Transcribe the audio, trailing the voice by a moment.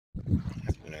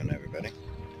everybody.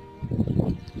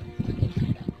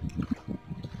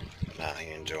 I'm out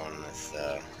here enjoying this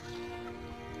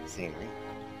scenery,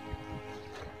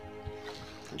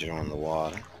 enjoying the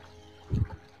water,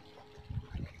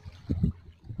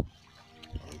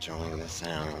 enjoying the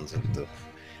sounds of the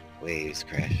waves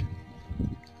crashing.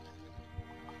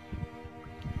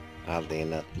 Oddly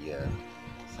enough, the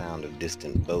sound of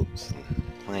distant boats and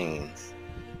planes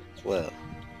as well.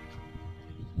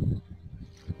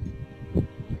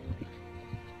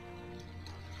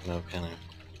 Kind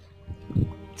of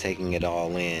taking it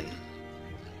all in,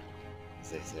 as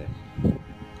they say.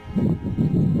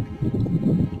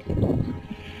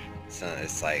 So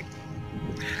it's like,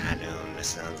 I know the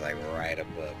sun's like right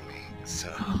above me,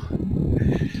 so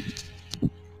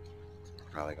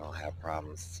probably gonna have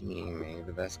problems seeing me,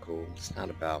 but that's cool. It's not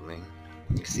about me.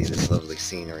 You see this lovely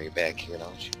scenery back here,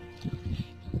 don't you?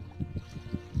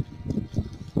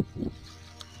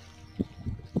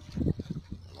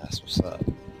 That's what's up.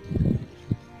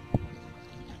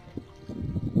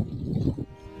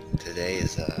 Today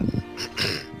is a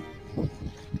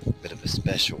bit of a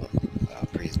special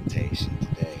presentation.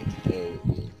 Today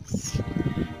is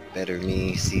Better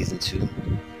Me Season 2,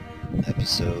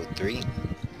 Episode 3. I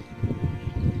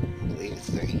believe it's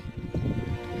 3.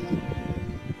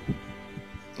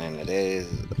 And today is,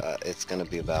 it's gonna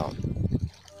be about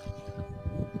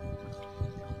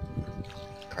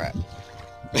crap.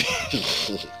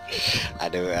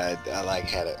 I like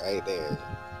had it right there.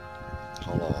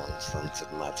 Hold on, something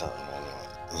took my tongue. I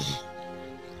know.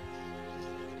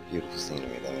 Beautiful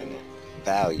scenery though, isn't it?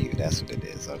 Value, that's what it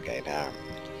is. Okay, now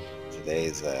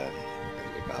today's gonna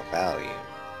be about value.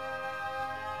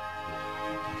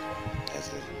 As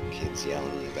the kids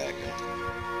yelling in the background.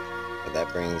 But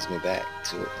that brings me back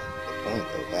to the point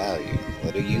of value.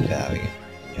 What do you value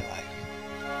in your life?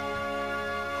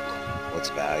 What's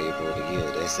valuable to you?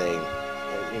 They say,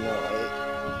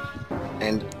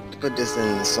 and to put this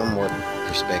in somewhat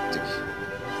perspective,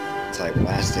 it's like when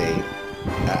I say,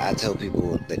 I tell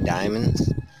people the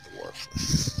diamonds,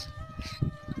 worthless.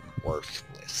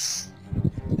 Worthless.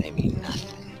 They mean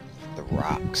nothing. The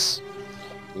rocks.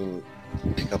 You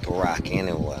pick up a rock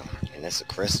anywhere, and it's a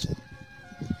crystal.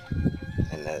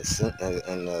 In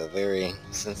the very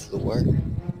sense of the word.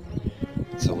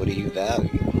 So what do you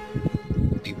value?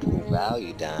 People who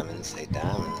value diamonds say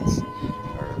diamonds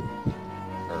are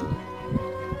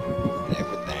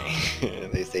everything.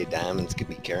 They say diamonds could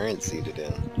be currency to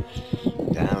them.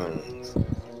 Diamonds,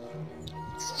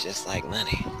 it's just like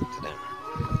money to them.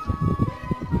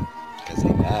 Because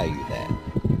they value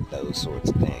those sorts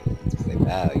of things. They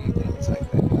value things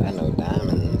like that. But I know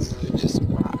diamonds are just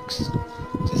rocks.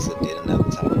 Just a did another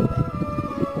type of rock.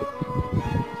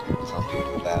 Some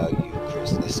people value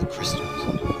crystals. Some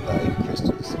people value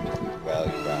crystals. Some people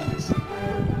value rocks. Some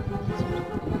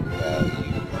people value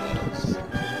metals.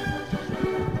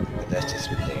 But that's just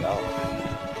what they are.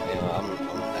 I'm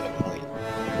at a point in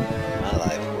my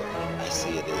life where I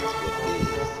see it as what it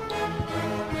is.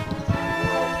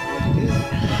 What it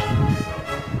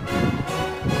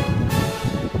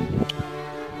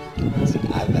is. See,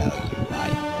 I value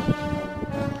life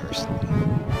personally.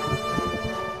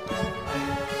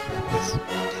 This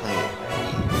planet right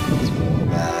here is more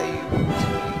valuable to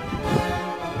me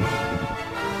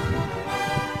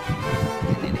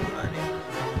than any money,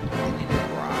 than any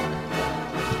rock.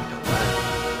 You know why?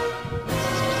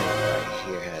 This planet right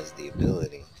here has the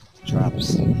ability to drop a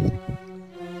seed.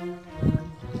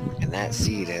 And that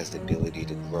seed has the ability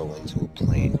to grow into a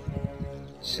plant.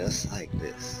 Just like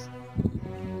this.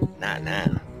 Not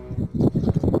now,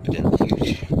 but in the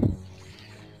future.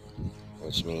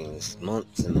 Which means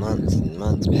months and months and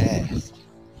months past.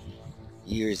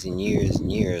 Years and years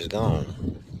and years gone.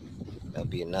 There'll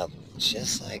be another one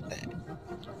just like that.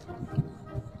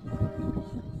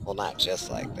 Well, not just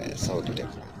like that, it's totally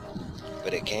different.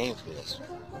 But it came from this one.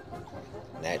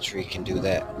 And that tree can do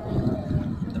that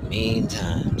a million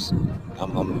times.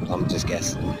 I'm just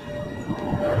guessing.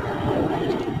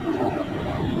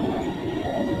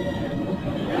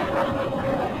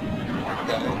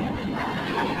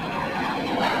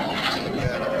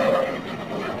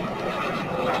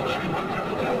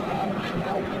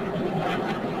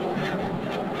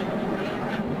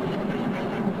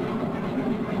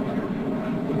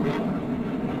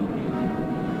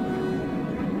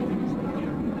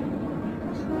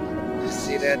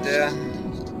 See that there?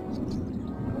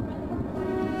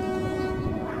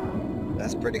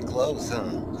 That's pretty close,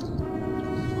 huh?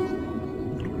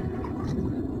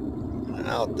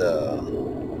 Out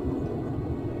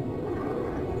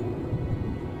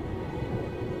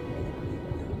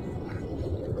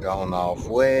going off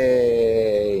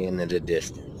way into the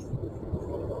distance.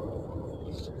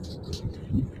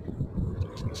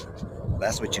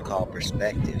 That's what you call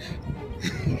perspective.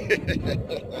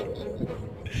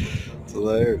 It's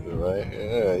hilarious, right?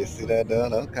 Yeah, you see that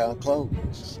done? I'm kind of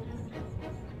close.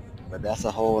 But that's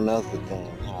a whole nother thing,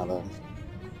 how to,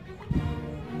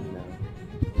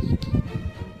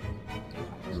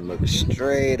 look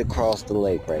straight across the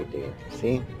lake right there.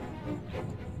 See?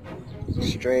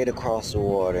 Straight across the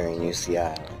water and you see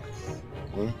islands.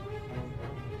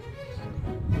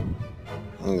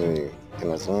 Can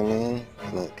I zoom in?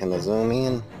 Can I zoom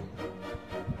in?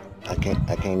 I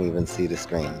can't even see the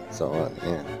screen. So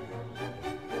yeah.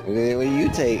 Well, you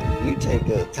take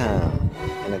a time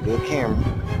and a good camera.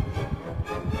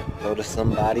 Go to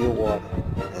some body of water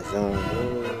and zoom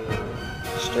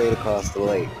straight across the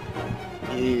lake.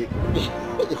 Yeah.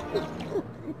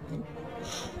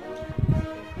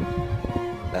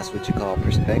 That's what you call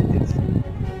perspective.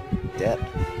 Depth.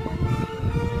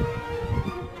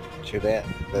 True that,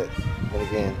 but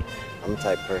again, I'm the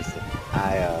type of person,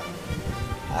 I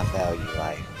value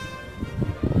life.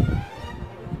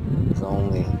 It's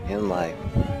only in life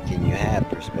can you have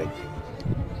perspective.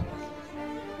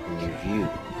 Can you view?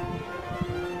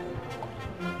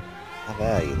 I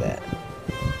value that.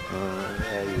 I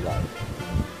value life.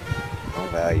 I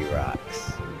don't value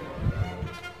rocks.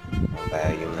 I don't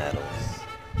value metals.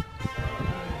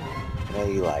 I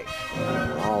value life.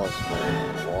 All is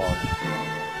fun. Water,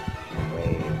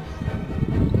 waves,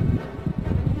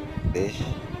 fish,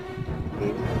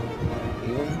 even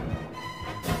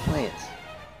plants.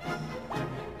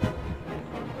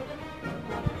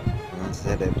 And I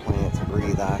said that plants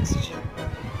breathe oxygen.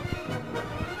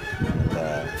 And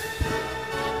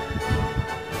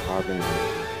carbon,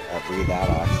 breathe out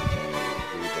oxygen,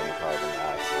 breathe in carbon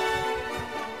dioxide.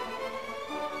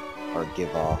 Or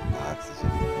give off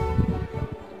oxygen.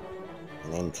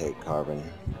 And intake carbon.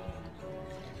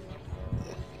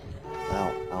 I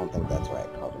don't think that's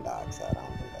right. Carbon dioxide, I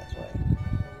don't think that's right.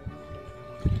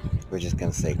 We're just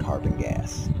gonna say carbon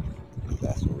gas, because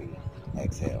that's what we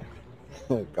exhale.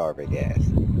 Carbon gas.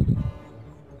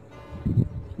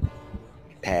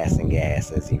 Passing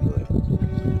gas, as you would.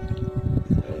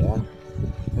 So, yeah.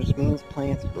 Which means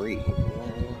plants breathe.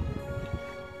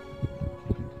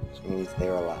 Which means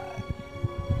they're alive.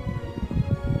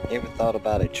 You ever thought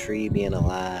about a tree being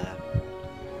alive?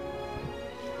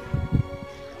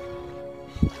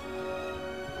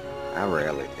 I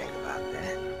rarely think about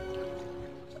that.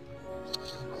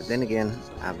 But then again,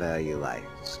 I value life.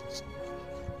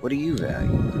 What do you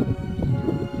value?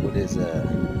 What is it?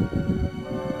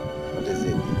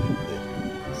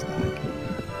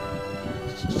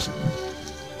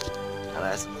 Now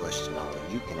that's a question only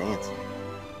you can answer.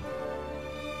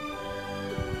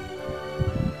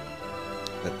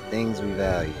 But the things we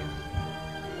value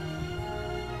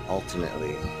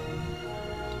ultimately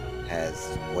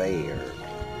has weight, or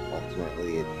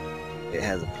ultimately it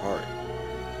has a part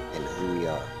in who we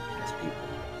are as people,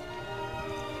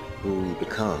 who we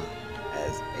become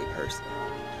as a person.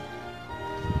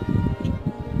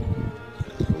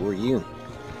 Who are you?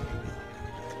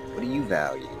 What do you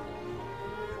value?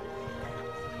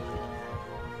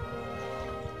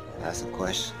 That's a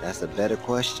question. That's a better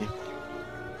question.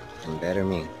 And better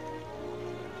me.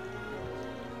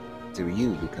 To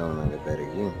you becoming a better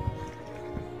you.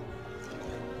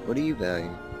 What do you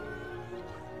value?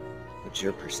 What's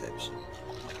your perception?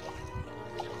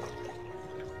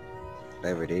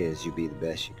 Whatever it is, you be the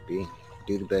best you could be.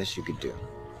 Do the best you could do.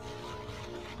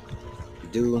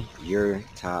 Do your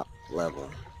top level.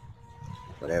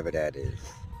 Whatever that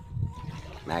is.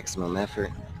 Maximum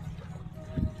effort.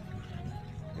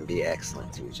 And be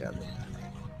excellent to each other.